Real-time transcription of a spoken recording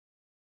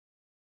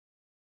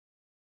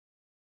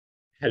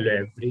Hello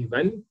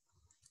everyone.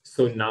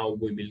 So now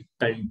we will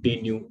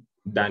continue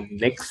the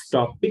next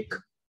topic.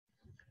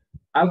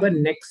 Our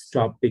next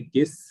topic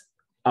is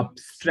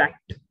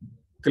abstract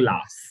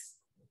class.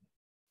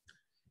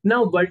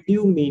 Now, what do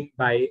you mean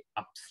by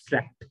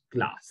abstract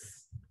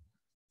class?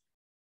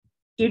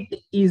 It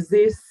is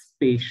a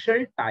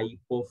special type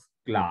of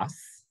class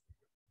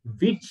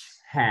which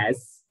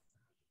has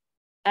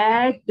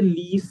at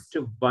least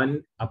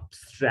one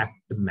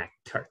abstract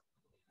method.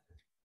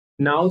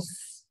 Now,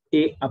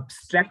 a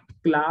abstract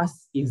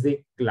class is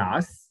a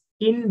class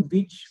in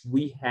which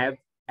we have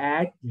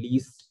at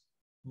least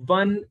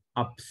one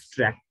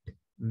abstract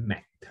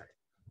method.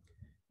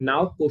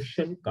 Now,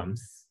 question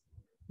comes,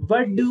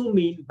 what do you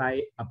mean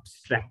by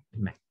abstract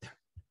method?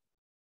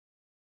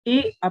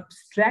 A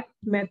abstract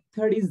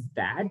method is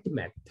that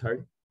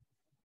method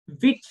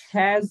which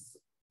has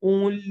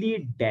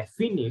only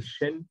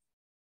definition.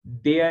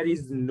 There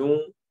is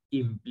no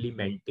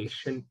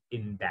implementation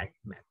in that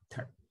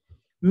method.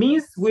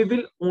 Means we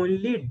will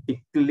only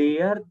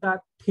declare the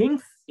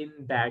things in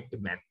that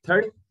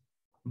method,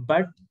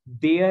 but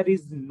there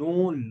is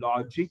no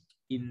logic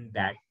in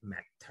that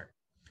method.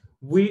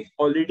 We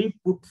already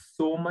put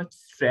so much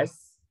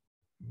stress.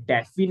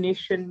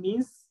 Definition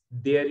means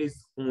there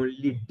is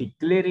only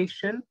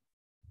declaration.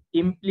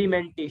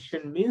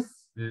 Implementation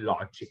means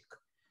logic.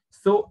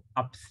 So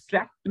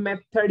abstract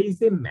method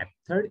is a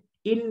method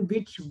in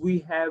which we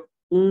have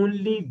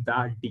only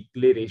the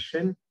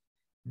declaration.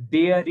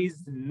 There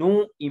is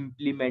no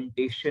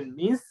implementation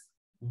means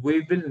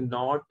we will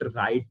not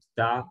write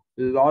the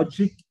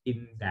logic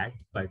in that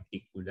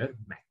particular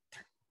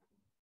method.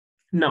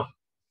 Now,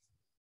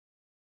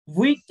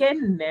 we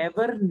can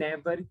never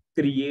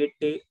create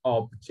a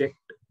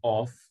object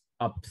of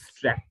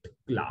abstract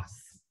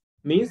class.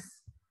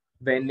 Means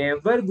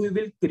whenever we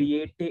will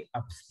create a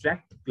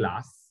abstract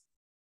class,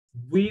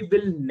 we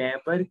will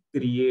never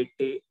create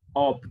a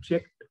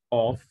object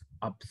of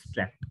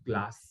abstract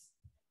class.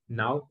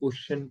 Now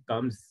question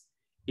comes,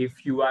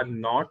 if you are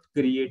not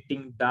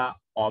creating the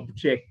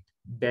object,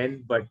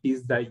 then what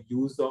is the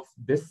use of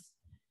this?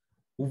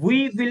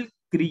 We will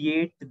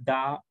create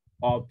the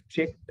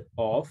object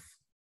of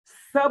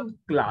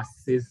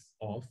subclasses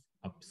of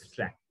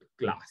abstract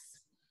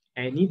class.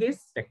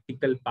 Anyways,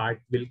 practical part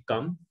will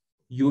come.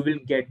 You will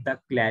get the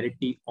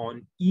clarity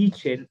on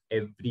each and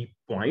every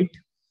point.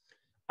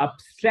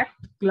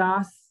 Abstract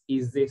class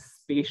is a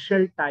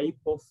special type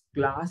of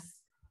class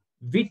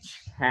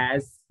which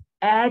has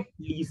at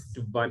least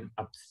one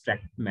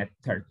abstract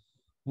method.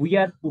 We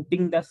are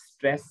putting the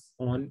stress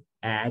on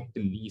at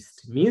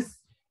least, means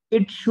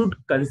it should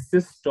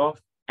consist of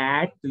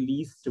at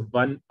least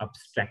one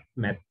abstract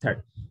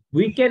method.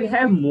 We can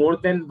have more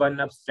than one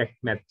abstract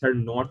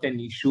method, not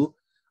an issue.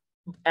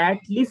 At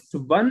least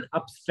one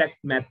abstract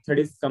method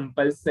is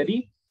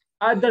compulsory.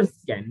 Others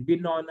can be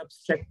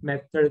non-abstract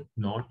method,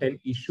 not an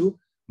issue,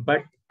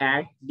 but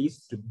at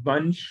least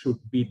one should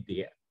be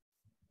there.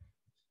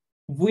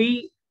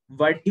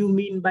 What do you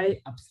mean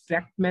by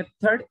abstract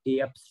method?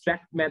 A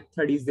abstract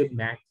method is a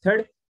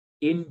method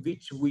in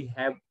which we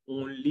have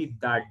only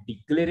the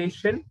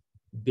declaration.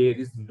 There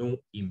is no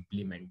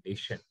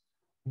implementation.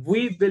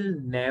 We will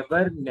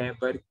never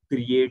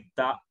create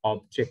the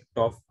object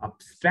of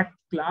abstract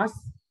class.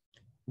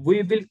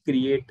 We will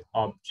create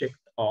object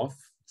of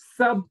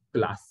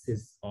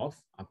subclasses of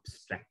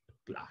abstract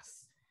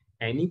class.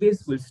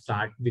 Anyways, we'll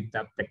start with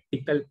the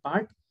practical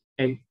part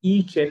and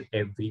each and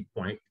every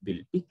point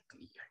will be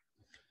clear.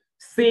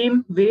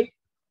 Same way,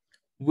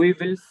 we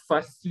will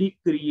firstly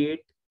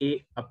create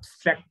a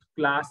abstract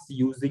class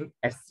using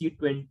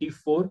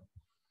SC24.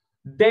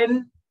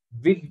 Then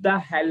with the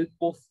help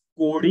of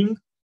coding,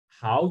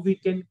 how we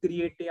can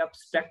create a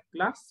abstract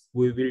class,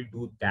 we will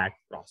do that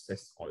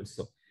process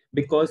also.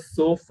 Because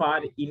so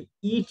far in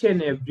each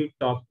and every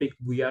topic,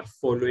 we are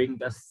following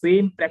the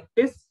same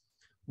practice.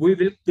 We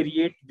will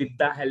create with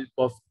the help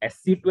of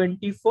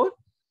SC24.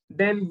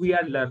 Then we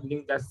are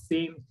learning the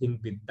same thing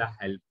with the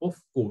help of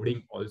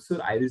coding also.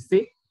 I will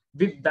say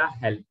with the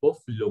help of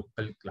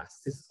local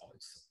classes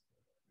also.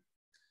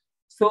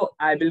 So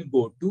I will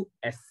go to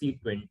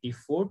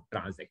SC24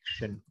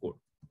 transaction code.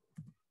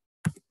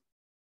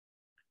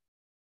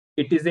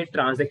 It is a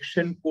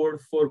transaction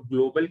code for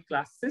global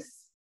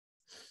classes.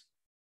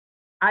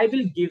 I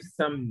will give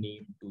some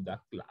name to the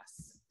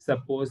class.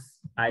 Suppose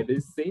I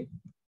will say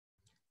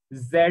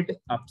Z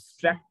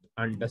abstract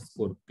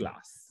underscore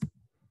class.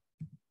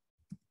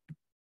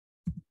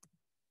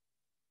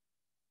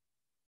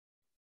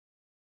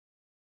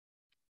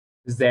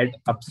 Z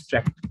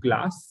abstract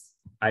class.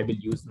 I will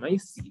use my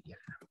serial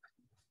number.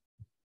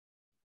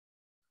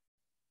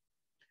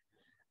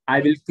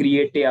 I will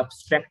create a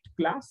abstract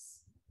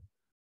class.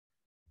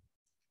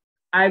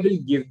 I will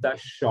give the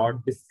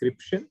short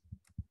description.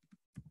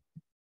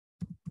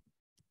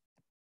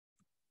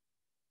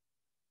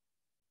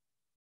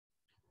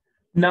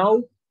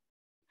 Now,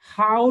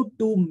 how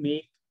to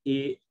make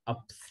a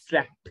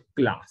abstract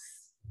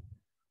class?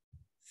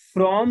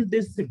 From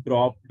this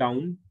drop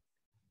down,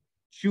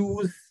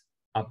 choose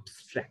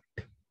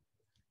abstract.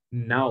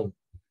 Now,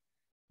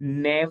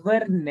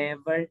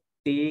 never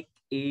take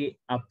a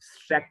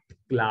abstract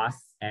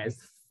class as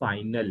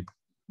final,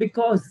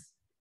 because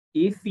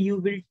if you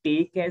will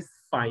take as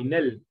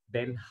final,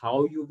 then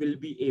how you will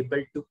be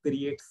able to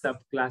create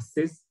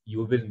subclasses?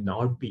 You will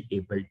not be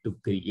able to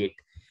create,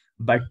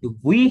 but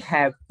we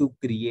have to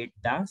create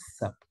the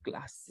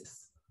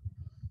subclasses.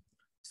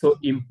 So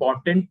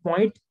important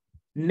point,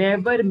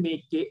 never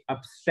make a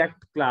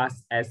abstract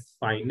class as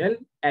final,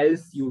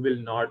 else you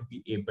will not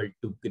be able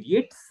to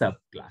create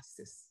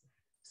subclasses.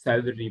 So I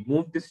will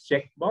remove this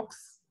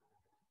checkbox,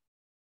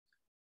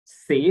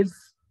 save.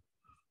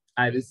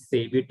 I will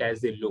save it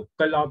as a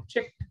local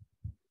object.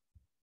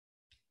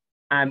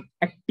 I'm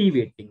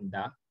activating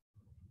the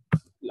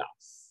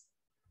class.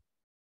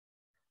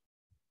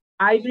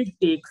 I will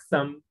take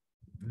some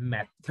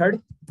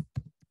method.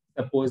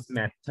 Suppose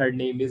method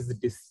name is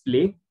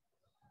display.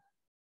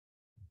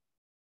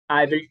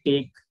 I will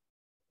take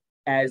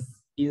as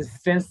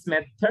instance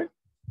method,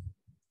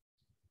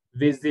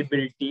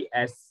 visibility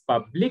as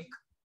public,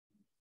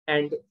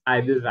 and I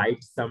will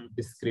write some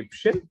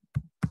description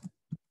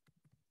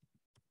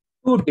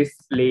to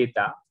display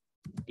the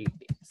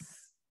details.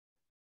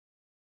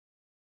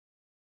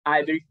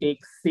 I will take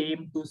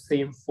same to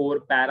same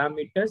 4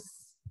 parameters,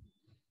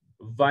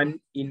 1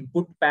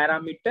 input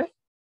parameter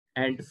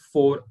and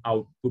 4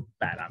 output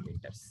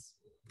parameters.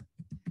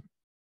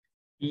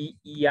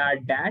 ER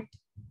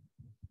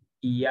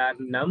ER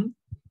num,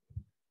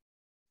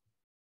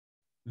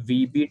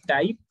 VB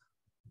type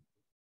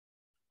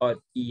or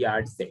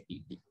ER ZET.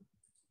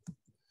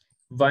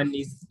 1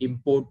 is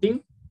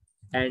importing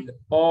and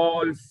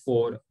all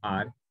 4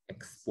 are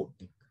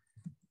exporting.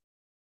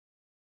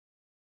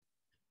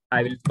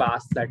 I will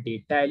pass the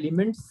data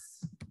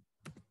elements.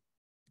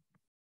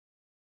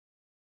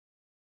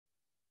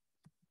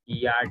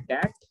 ER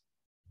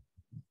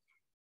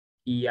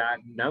ER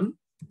num,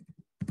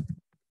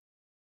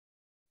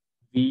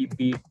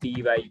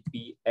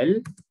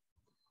 VBTYPL,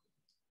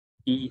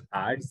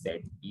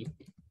 ERZET.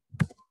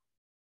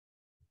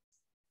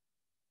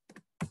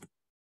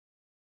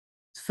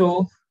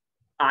 So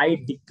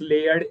I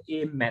declared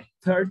a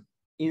method,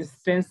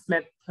 instance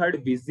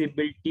method,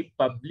 visibility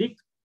public,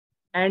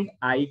 and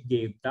I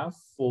gave the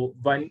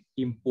 1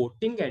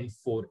 importing and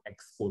 4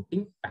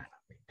 exporting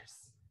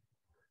parameters.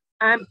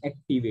 I'm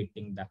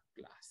activating the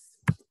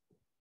class.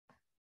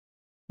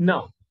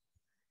 Now,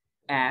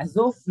 as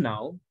of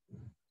now,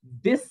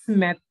 this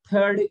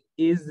method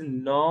is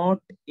not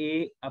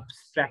a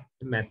abstract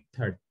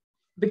method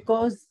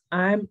because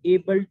I'm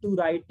able to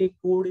write a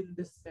code in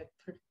this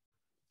method.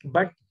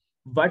 But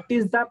what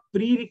is the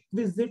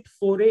prerequisite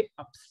for a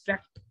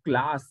abstract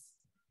class?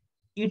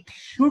 It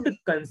should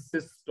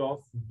consist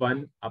of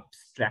 1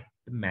 abstract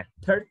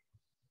method.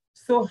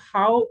 So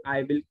how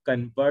I will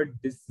convert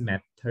this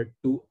method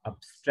to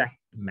abstract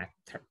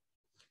method?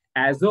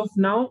 As of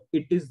now,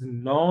 it is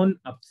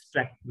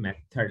non-abstract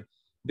method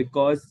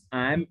because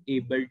I'm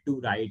able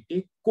to write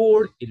a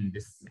code in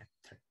this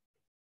method.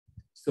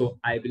 So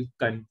I will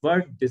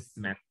convert this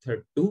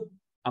method to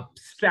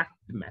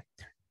abstract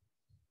method.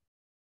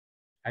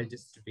 I'll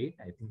just wait.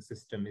 I think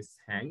system is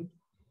hanged.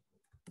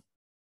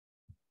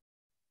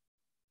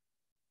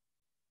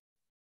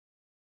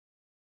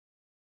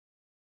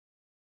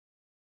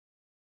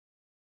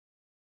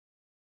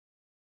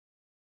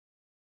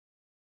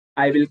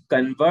 I will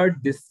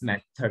convert this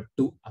method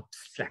to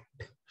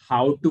abstract.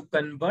 How to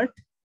convert?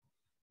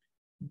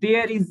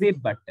 There is a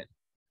button,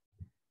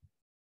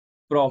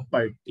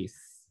 properties.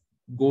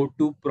 Go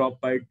to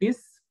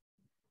properties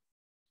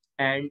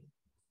and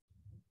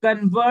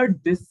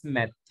convert this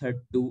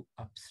method to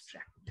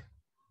abstract.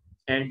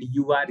 And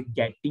you are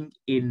getting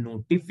a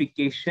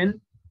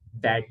notification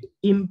that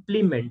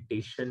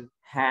implementation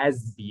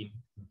has been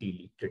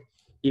deleted.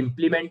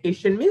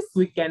 Implementation means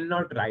we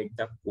cannot write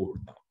the code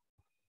now.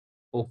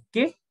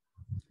 Okay.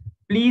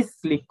 Please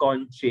click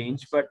on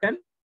change button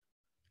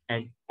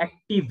and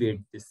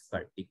activate this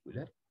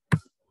particular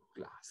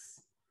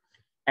class.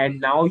 And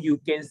now you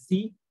can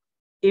see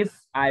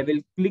if I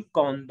will click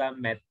on the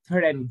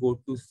method and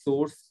go to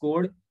source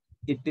code,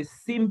 it is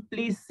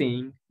simply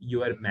saying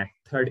your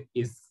method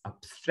is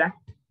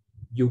abstract.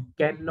 You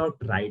cannot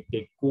write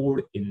a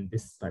code in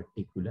this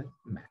particular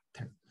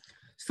method.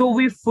 So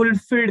we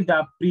fulfilled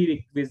the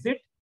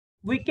prerequisite.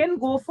 We can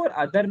go for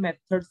other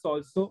methods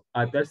also.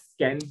 Others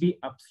can be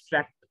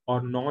abstract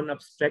or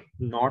non-abstract,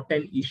 not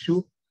an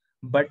issue.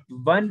 But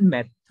 1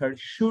 method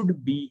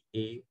should be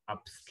a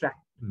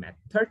abstract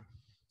method.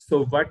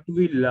 So what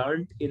we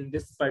learned in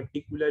this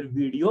particular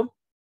video,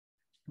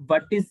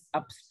 what is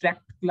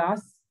abstract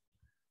class?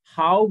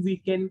 How we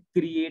can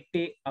create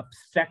a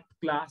abstract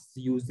class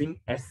using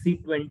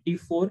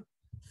SC24.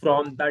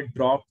 From the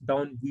drop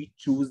down, we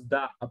choose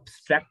the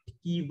abstract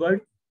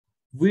keyword.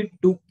 We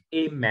took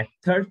a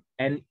method,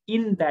 and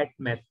in that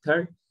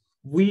method,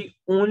 we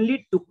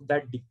only took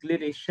the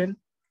declaration.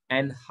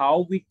 And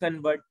how we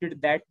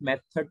converted that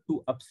method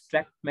to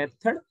abstract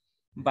method?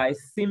 By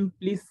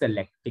simply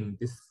selecting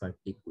this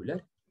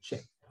particular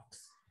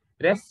checkbox.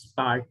 Rest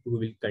part we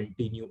will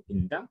continue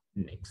in the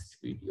next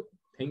video.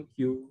 Thank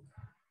you.